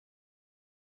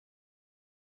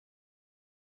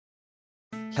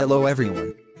Hello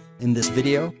everyone. In this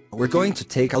video, we're going to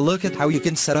take a look at how you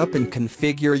can set up and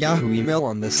configure Yahoo email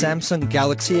on the Samsung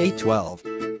Galaxy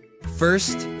A12.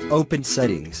 First, open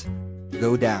Settings.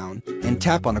 Go down, and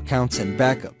tap on Accounts and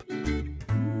Backup.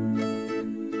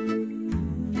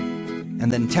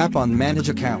 And then tap on Manage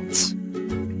Accounts.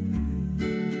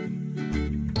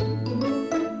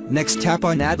 Next tap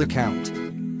on Add Account.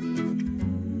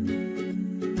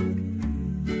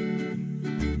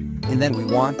 And then we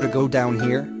want to go down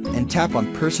here, and tap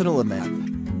on Personal Map.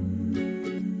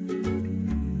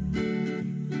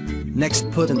 Next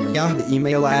put in your Yahoo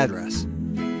email address.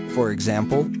 For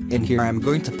example, in here I'm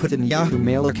going to put in Yahoo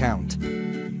Mail account.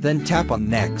 Then tap on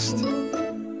Next.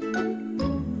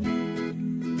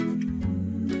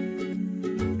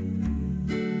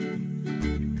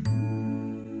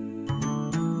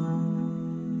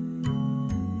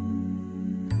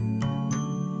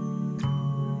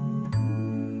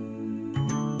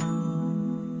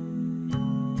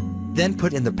 Then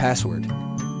put in the password.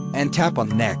 And tap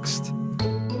on Next.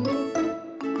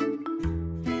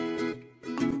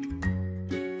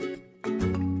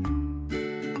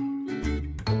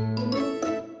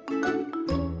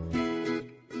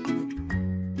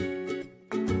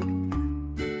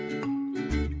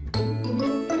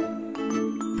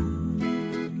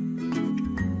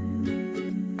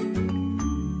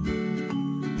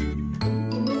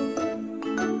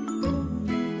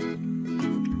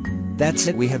 That's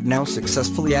it, we have now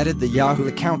successfully added the Yahoo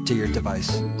account to your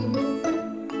device.